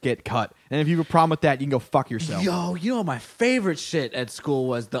corners that get cut. And if you have a problem with that, you can go fuck yourself. Yo, my favorite shit at school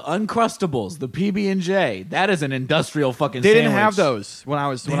was the Uncrustables, the PB&J. That is an industrial fucking They sandwich. didn't have those when I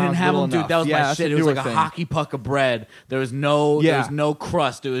was They didn't have them, dude. That was my shit. It was like a thing. hockey puck of bread. There was no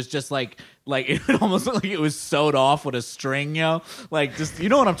crust. It was just like it almost looked like it was sewed off with a string, like just you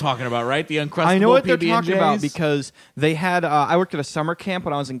know what I'm talking about, right? The Uncrustable. I know what they're PB&Js. talking about because they had. I worked at a summer camp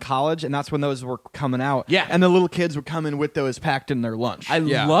when I was in college, and that's when those were coming out. Yeah, and the little kids would come in with those packed in their lunch. I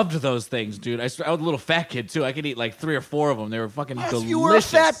loved those things, dude. I was a little fat kid too. I could eat like 3 or 4 of them. They were fucking delicious. You were a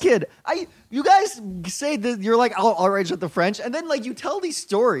fat kid. You guys say that you're like outraged with the French, and then like you tell these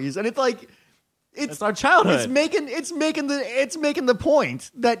stories, and it's like. It's our childhood. It's making the point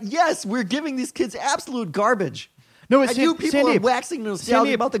that yes, we're giving these kids absolute garbage. No, it's you people are waxing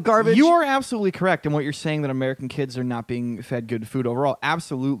nostalgic about the garbage. You are absolutely correct in what you're saying that American kids are not being fed good food overall.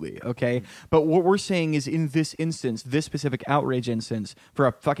 Absolutely, okay. But what we're saying is, in this instance, this specific outrage instance, for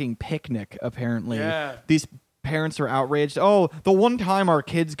a fucking picnic, apparently, these parents are outraged. Oh, the one time our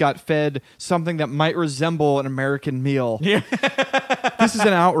kids got fed something that might resemble an American meal. Yeah. This is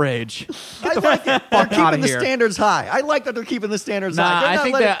an outrage. I like it. They're keeping the standards high. I like that they're keeping the standards high.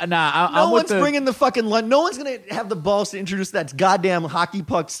 No one's bringing the fucking lunch. No one's going to have the balls to introduce that goddamn hockey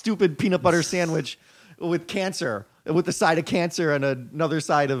puck stupid peanut butter sandwich with cancer, with the side of cancer and another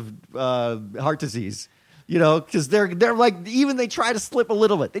side of heart disease. Because they're like, even they try to slip a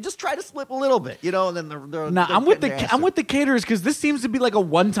little bit. They just try to slip a little bit, and then they're I'm with the caterers because this seems to be like a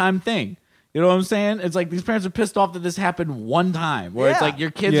one-time thing. You know what I'm saying? It's like these parents are pissed off that this happened one time, where it's like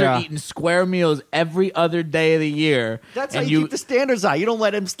your kids are eating square meals every other day of the year. That's how you keep the standards high. You don't let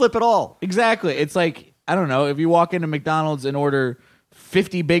them slip at all. Exactly. It's like, I don't know, if you walk into McDonald's and order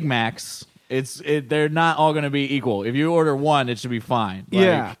 50 Big Macs, they're not all going to be equal. If you order one, it should be fine.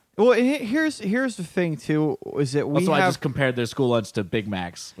 Yeah. Well, here's the thing too, is that I just compared their school lunch to Big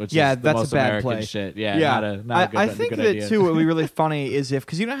Macs, which is the that's most a bad American play. shit. Not a good I think good that idea. too. What would be really funny is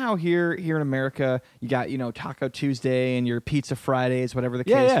because you know how here in America you got Taco Tuesday and your Pizza Fridays, whatever the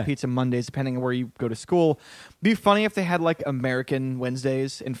case, Pizza Mondays, depending on where you go to school. It'd be funny if they had like American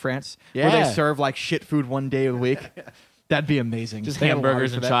Wednesdays in France, where they serve like shit food one day a week. That'd be amazing. Just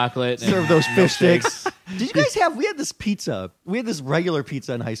hamburgers and chocolate. Serve those fish sticks. Did you guys we had this pizza. We had this regular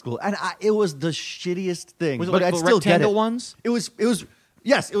pizza in high school, and it was the shittiest thing. Was it but like I'd the still get rectangle it. ones? It was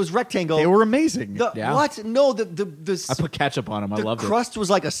yes, it was rectangle. They were amazing. What? No, the I put ketchup on them. I loved it. The crust was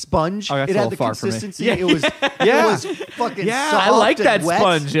like a sponge. Oh, that's it a had little the far from me. consistency. It was fucking soft. I like that and wet.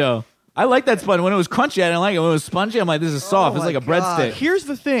 sponge, yo. I like that sponge. When it was crunchy, I didn't like it. When it was spongy, I'm like, this is soft. It's like a breadstick. Here's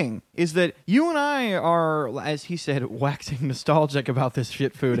the thing, is that you and I are, as he said, waxing nostalgic about this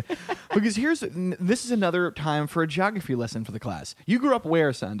shit food. Because this is another time for a geography lesson for the class. You grew up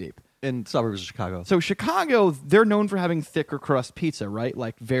where, Sandeep? in suburbs of Chicago. So Chicago, they're known for having thicker crust pizza, right?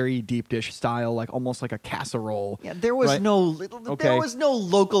 Like very deep dish style, like almost like a casserole. Yeah, there was right? no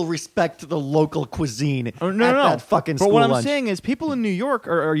local respect to the local cuisine no, that fucking but school what I'm lunch. saying is people in New York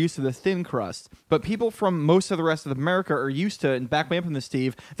are used to the thin crust, but people from most of the rest of America are used to, and back me up in this,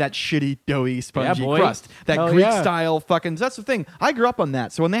 Steve, that shitty, doughy, spongy crust. That Hell Greek yeah. style fucking, that's the thing. I grew up on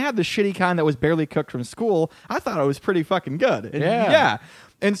that. So when they had the shitty kind that was barely cooked from school, I thought it was pretty fucking good. And yeah.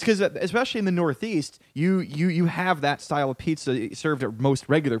 And it's because, especially in the Northeast, you have that style of pizza served at most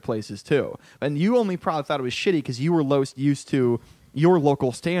regular places too. And you only probably thought it was shitty because you were used to your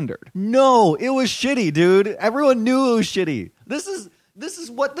local standard. No, it was shitty, dude. Everyone knew it was shitty. This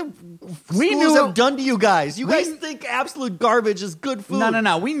is what the schools have done to you guys. You guys think absolute garbage is good food.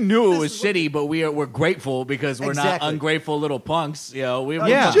 No. We knew it was shitty, but we're grateful because we're not ungrateful little punks. You know, we're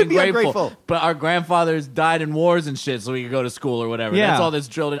should be grateful. ungrateful. But our grandfathers died in wars and shit, so we could go to school or whatever. Yeah. That's all that's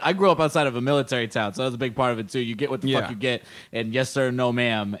drilled in. I grew up outside of a military town, so that was a big part of it too. You get what the fuck you get, and yes sir, no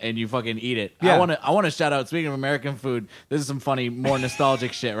ma'am, and you fucking eat it. Yeah. I want to shout out. Speaking of American food, this is some funny, more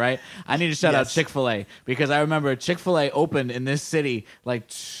nostalgic shit, right? I need to shout out Chick-fil-A because I remember Chick-fil-A opened in this city like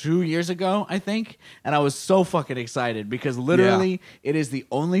 2 years ago, I think, and I was so fucking excited because literally it is the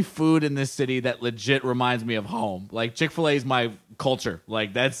only food in this city that legit reminds me of home. Like Chick-fil-A is my culture.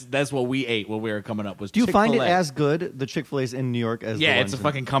 Like that's what we ate when we were coming up. Was Do you Chick-fil-A. find it as good, the Chick-fil-A's in New York, as the it's ones a in-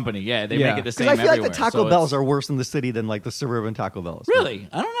 fucking company. Yeah, they make it the same Because I feel everywhere. like the Taco Bells are worse in the city than like the suburban Taco Bells. Really?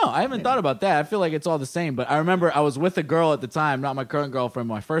 I don't know. I haven't thought about that. I feel like it's all the same. But I remember I was with a girl at the time, not my current girlfriend,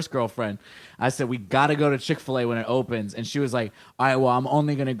 my first girlfriend. I said, we got to go to Chick-fil-A when it opens. And she was like, all right, well, I'm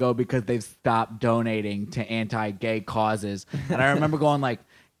only going to go because they've stopped donating to anti-gay causes. And I remember going like,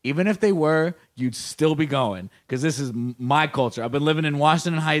 even if they were, you'd still be going because this is my culture. I've been living in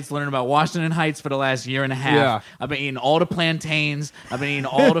Washington Heights, learning about Washington Heights for the last year and a half. Yeah. I've been eating all the plantains. I've been eating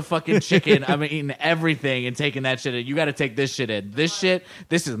all the fucking chicken. I've been eating everything and taking that shit in. You got to take this shit in. This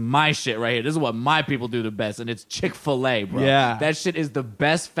is my shit right here. This is what my people do the best, and it's Chick-fil-A, bro. Yeah. That shit is the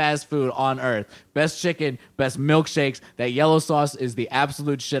best fast food on earth. Best chicken, best milkshakes. That yellow sauce is the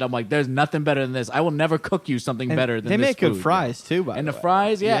absolute shit. I'm like, there's nothing better than this. I will never cook you something better than this. They make good food, fries too, by and the the way.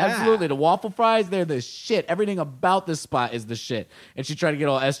 fries, absolutely. The waffle fries, they're the shit. Everything about this spot is the shit. And she tried to get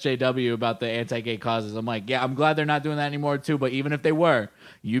all SJW about the anti-gay causes. I'm like, yeah, I'm glad they're not doing that anymore too. But even if they were,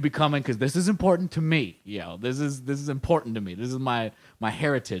 you be coming because this is important to me. This is important to me. This is my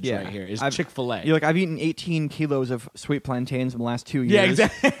heritage right here. Is Chick-fil-A. You're like, I've eaten 18 kilos of sweet plantains in the last 2 years. Yeah,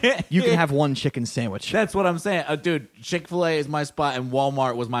 exactly. You can have one chicken sandwich. That's what I'm saying. Dude, Chick-fil-A is my spot, and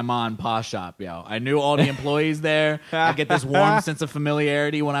Walmart was my ma and pa shop, I knew all the employees there. I get this warm sense of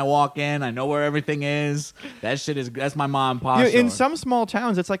familiarity when I walk in. I know where everything is. That's my ma and pa shop. In some small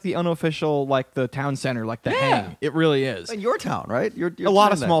towns, it's like the unofficial, like the town center, like the hang. It really is. In your town, right? You're a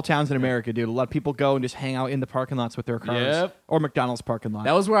lot of there. small towns in America, dude. A lot of people go and just hang out in the parking lots with their cars. Yep. Or McDonald's parking lot.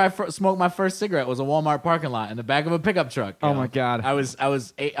 That was where I smoked my first cigarette. Was a Walmart parking lot in the back of a pickup truck. Oh my God. I was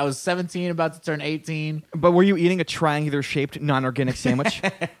 17, about to turn 18. But were you eating a triangular shaped non-organic sandwich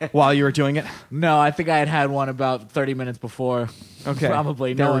while you were doing it? No, I think I had one about 30 minutes before. Okay.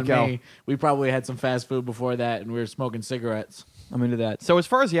 Probably. There we Knowing go. me, we probably had some fast food before that, and we were smoking cigarettes. I'm into that. So as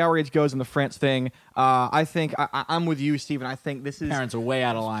far as the outrage goes and the France thing, I think I'm with you, Steven. I think this is Parents are way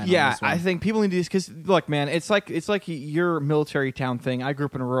out of line. Yeah, on this one. I think people need to do this because look, man, it's like your military town thing. I grew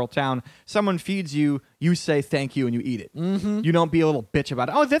up in a rural town. Someone feeds you, you say thank you, and you eat it. Mm-hmm. You don't be a little bitch about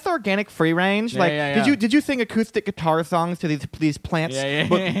it. Oh, that's organic, free range. Did you sing acoustic guitar songs to these plants? Yeah.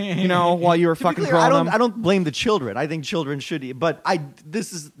 While you were fucking growing them. I don't blame the children. I think children should eat, but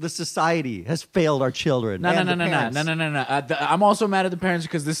this is the society has failed our children. No. I'm also mad at the parents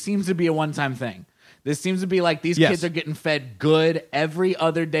because this seems to be a one-time thing. This seems to be like these kids are getting fed good every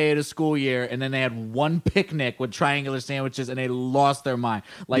other day of the school year, and then they had one picnic with triangular sandwiches, and they lost their mind.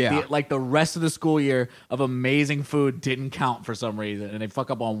 Like the rest of the school year of amazing food didn't count for some reason, and they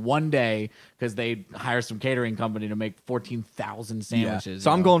fuck up on one day because they hire some catering company to make 14,000 sandwiches. So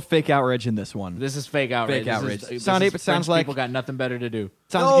I'm going fake outrage in this one. This is fake outrage. Fake outrage. This Sound is ape, it sounds French like people got nothing better to do.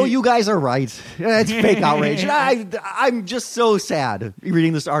 No, you guys are right. It's fake outrage. I'm just so sad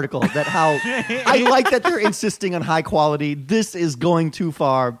reading this article that how I like that they're insisting on high quality. This is going too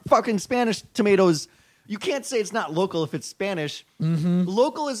far. Fucking Spanish tomatoes. You can't say it's not local if it's Spanish. Mm-hmm.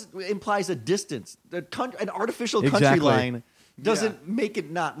 Local implies a distance. An artificial country line doesn't make it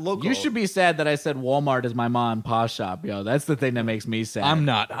not local. You should be sad that I said Walmart is my ma and pa shop, That's the thing that makes me sad. I'm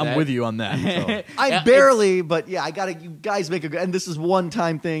not. I'm with you on that. So. I barely, but yeah, you guys make and this is one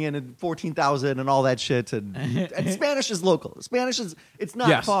time thing and 14,000 and all that shit and Spanish is local. Spanish is it's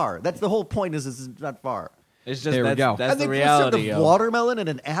not far. That's the whole point is it's not far. It's just There we go. That's and the they reality. served a watermelon and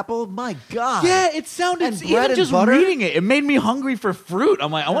an apple. My God. Yeah, it sounded And bread even and just butter? reading it. It made me hungry for fruit.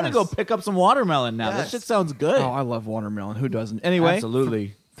 I'm like, I want to go Yes. pick up some watermelon now. That Yes. shit sounds good. Oh, I love watermelon. Who doesn't? Anyway,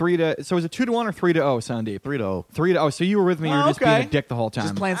 Absolutely. 3-0. So is it 2-1 or 3-0, Sandeep? 3-0. 3-0. So you were with me. You were just being a dick the whole time.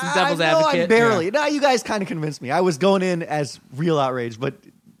 Just playing some devil's I advocate. barely. No, you guys kind of convinced me. I was going in as real outrage, but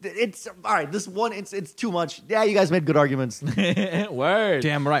it's all right. This one, it's too much. Yeah, you guys made good arguments. Word.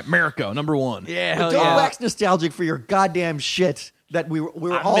 Damn right, America #1. Yeah, But hell don't yeah. wax nostalgic for your goddamn shit that we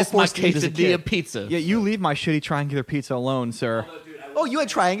were I all miss my forced to eat as a quesadilla kid. pizza. Yeah, you leave my shitty triangular pizza alone, sir. Oh, you had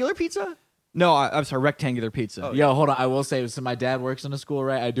triangular pizza? No, I'm sorry, rectangular pizza. Yo, hold on. I will say, so my dad works in a school,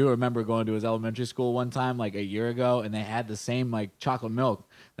 right? I do remember going to his elementary school one time, like a year ago, and they had the same like chocolate milk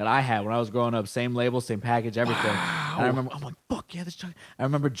that I had when I was growing up. Same label, same package, everything. And I remember, I'm like, fuck yeah, this chocolate. I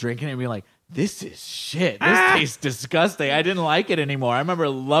remember drinking it and being like, this is shit. This tastes disgusting. I didn't like it anymore. I remember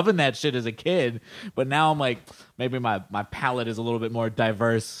loving that shit as a kid, but now I'm like, maybe my palate is a little bit more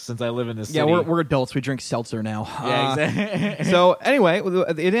diverse since I live in the city. Yeah, we're adults. We drink seltzer now. Yeah, exactly. So anyway,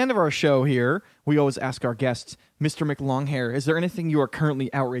 at the end of our show here, we always ask our guests, Mr. McLonghair, is there anything you are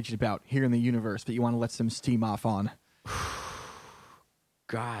currently outraged about here in the universe that you want to let some steam off on?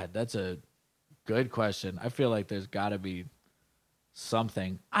 God, that's a good question. I feel like there's got to be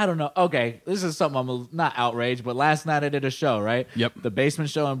something. I don't know. Okay, this is something I'm not outraged, but last night I did a show, right? Yep. The basement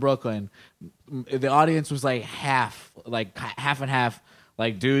show in Brooklyn. The audience was like half and half,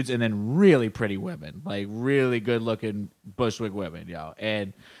 like dudes, and then really pretty women, like really good looking Bushwick women, yo.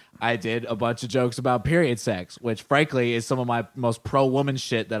 And I did a bunch of jokes about period sex, which frankly is some of my most pro woman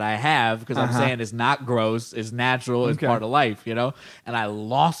shit that I have, because I'm saying it's not gross, it's natural, it's part of life, you know? And I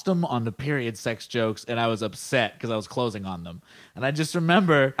lost them on the period sex jokes, and I was upset because I was closing on them. And I just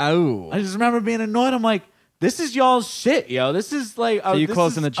remember being annoyed. I'm like, this is y'all's shit, yo. This is like... So you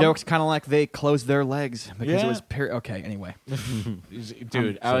closing the jokes kind of like they closed their legs because it Yeah. was okay, anyway.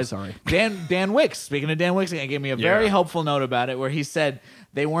 Dude, I'm I was so sorry. Dan Wicks. Speaking of Dan Wicks, he gave me a very helpful note about it where he said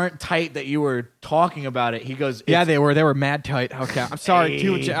they weren't tight that you were talking about it. He goes, Yeah, they were mad tight. Okay, I'm sorry.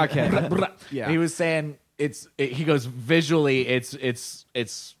 Hey. Okay. Yeah. He was saying he goes, visually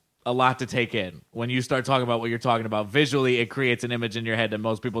it's a lot to take in. When you start talking about what you're talking about, visually it creates an image in your head that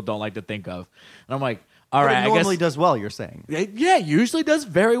most people don't like to think of. And I'm like, all But right, it normally I guess does well, you're saying. yeah, usually does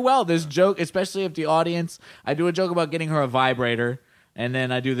very well. This joke, especially if the audience, I do a joke about getting her a vibrator, and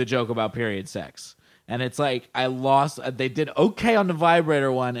then I do the joke about period sex. And it's like they did okay on the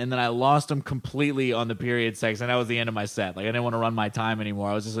vibrator one, and then I lost them completely on the period sex, and that was the end of my set. Like, I didn't want to run my time anymore.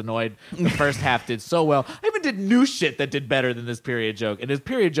 I was just annoyed. The first half did so well. I even did new shit that did better than this period joke. And this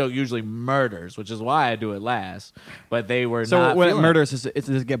period joke usually murders, which is why I do it last. But they were So not when it feeling murders, does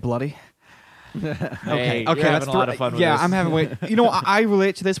it get bloody? Hey, Okay, you're having that's a lot of fun with yeah, this. I'm having. You know, I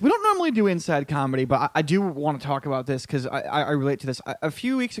relate to this. We don't normally do inside comedy, but I do want to talk about this because I relate to this. A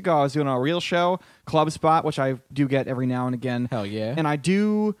few weeks ago, I was doing a real show, Club Spot, which I do get every now and again. Hell yeah. And I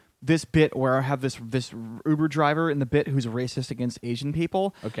do this bit where I have this Uber driver in the bit who's racist against Asian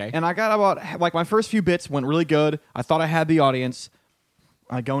people. Okay. And I got about like my first few bits went really good. I thought I had the audience.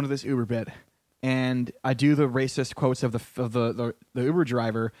 I go into this Uber bit. And I do the racist quotes of the Uber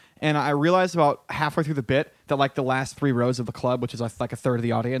driver, and I realized about halfway through the bit that like the last 3 rows of the club, which is like a third of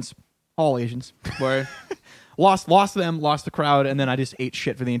the audience, all Asians, were lost the crowd, and then I just ate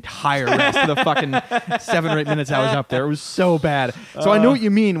shit for the entire rest of the fucking 7 or 8 minutes I was up there. It was so bad. So I know what you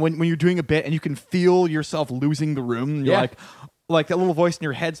mean when you're doing a bit and you can feel yourself losing the room. And you're like that little voice in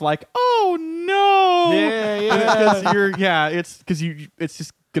your head's like, oh no, it's because it's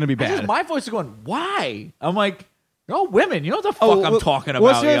just gonna be bad. My voice is going, why? I'm like, you're all women. You know what the fuck I'm talking about.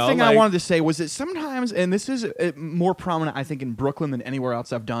 What's the other thing like, I wanted to say was that sometimes, and this is more prominent, I think, in Brooklyn than anywhere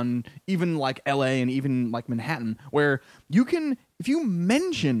else I've done, even like LA and even like Manhattan, where you can, if you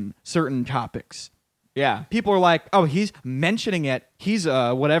mention certain topics, yeah, people are like, oh, he's mentioning it. He's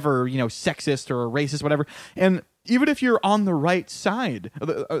whatever, sexist or racist, whatever. And even if you're on the right side, by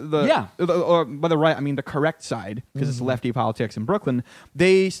the right, I mean the correct side, because it's lefty politics in Brooklyn,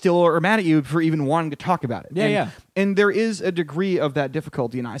 they still are mad at you for even wanting to talk about it. And there is a degree of that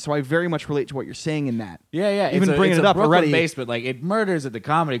difficulty, and so I very much relate to what you're saying in that. Even bringing it up Brooklyn already. Basement, like it murders at the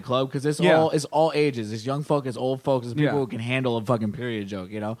comedy club because it's all ages. It's young folk, it's old folks, it's people who can handle a fucking period joke.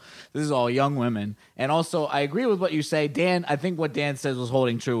 This is all young women, and also I agree with what you say, Dan. I think what Dan says was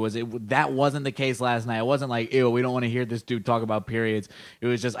holding true. Was that wasn't the case last night? It wasn't like, ew, we don't want to hear this dude talk about periods. It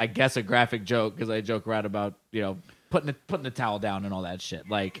was just, I guess, a graphic joke because I joke around about putting the towel down and all that shit.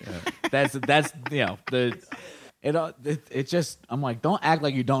 Like that's the it just, I'm like, don't act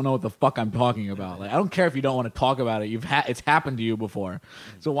like you don't know what the fuck I'm talking about. Like, I don't care if you don't want to talk about it. It's happened to you before,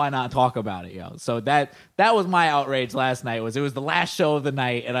 so why not talk about it, yo? So that was my outrage last night. It was the last show of the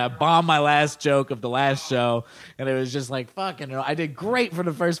night, and I bombed my last joke of the last show, and it was just like, fucking, I did great for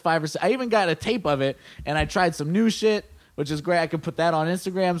the first 5 or 6. I even got a tape of it, and I tried some new shit, which is great. I can put that on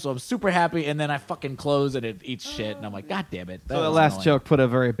Instagram, so I'm super happy. And then I fucking close and it eats shit, and I'm like, God damn it! So the last joke put a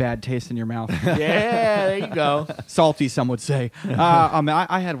very bad taste in your mouth. Yeah, there you go. Salty, some would say.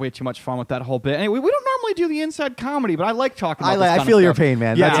 I had way too much fun with that whole bit. Anyway, we don't normally do the inside comedy, but I like talking about this kind I feel of your stuff. pain,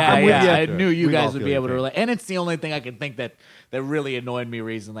 man. Yeah, I'm with you. I knew you We all guys would feel be your able to pain. relate, and it's the only thing I can think that really annoyed me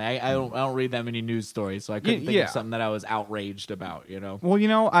recently. I don't read that many news stories, so I couldn't think of something that I was outraged about.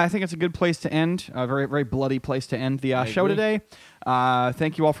 Well, I think it's a good place to end. A very, very bloody place to end the show today.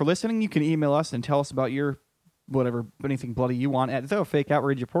 Thank you all for listening. You can email us and tell us about your anything bloody you want at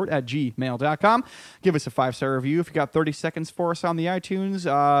thefakeoutragereport@gmail.com. Give us a 5-star review. If you got 30 seconds for us on the iTunes,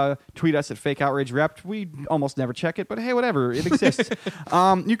 tweet us at fakeoutragerep. We almost never check it, but hey, whatever. It exists.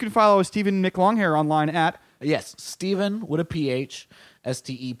 You can follow Stephen McLonghair online at... Yes, Stephen with a PH,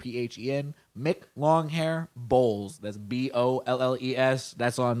 STEPHEN, Mick Longhair Bolles. That's BOLLES.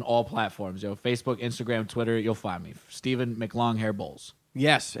 That's on all platforms, Facebook, Instagram, Twitter. You'll find me. Stephen McLonghair Bolles.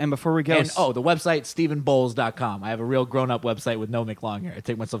 Yes, and before we go... And, the website, StephenBolles.com. I have a real grown-up website with no McLonghair. I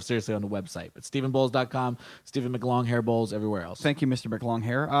take myself seriously on the website. But StephenBolles.com, Stephen McLonghair Bolles, everywhere else. Thank you, Mr.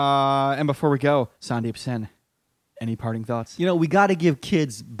 McLonghair. And before we go, Sandeep Sen, any parting thoughts? We got to give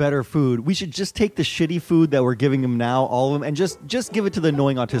kids better food. We should just take the shitty food that we're giving them now, all of them, and just give it to the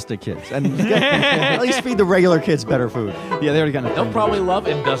annoying autistic kids. And at least feed the regular kids better food. Yeah, they already got it. They'll probably love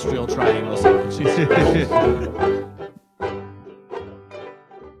industrial triangle sandwiches.